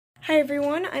Hi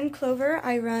everyone, I'm Clover.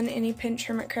 I run Any Pinch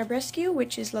Hermit Crab Rescue,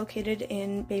 which is located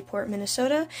in Bayport,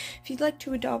 Minnesota. If you'd like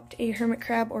to adopt a hermit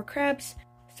crab or crabs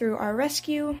through our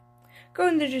rescue, go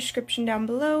in the description down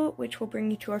below, which will bring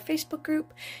you to our Facebook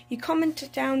group. You comment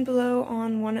down below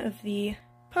on one of the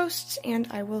posts, and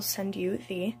I will send you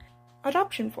the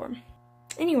adoption form.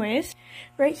 Anyways,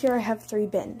 right here I have 3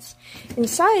 bins.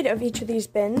 Inside of each of these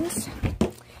bins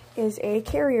is a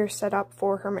carrier set up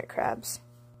for hermit crabs.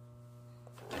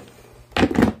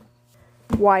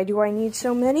 Why do I need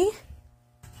so many?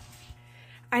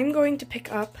 I'm going to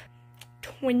pick up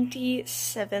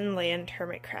 27 land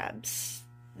hermit crabs.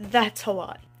 That's a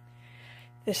lot.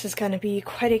 This is going to be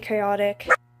quite a chaotic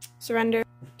surrender,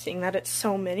 seeing that it's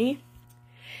so many.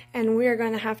 And we're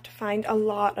going to have to find a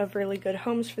lot of really good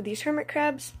homes for these hermit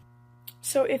crabs.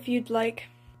 So if you'd like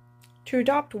to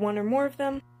adopt one or more of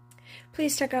them,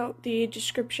 please check out the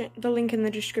link in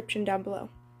the description down below.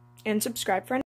 And subscribe for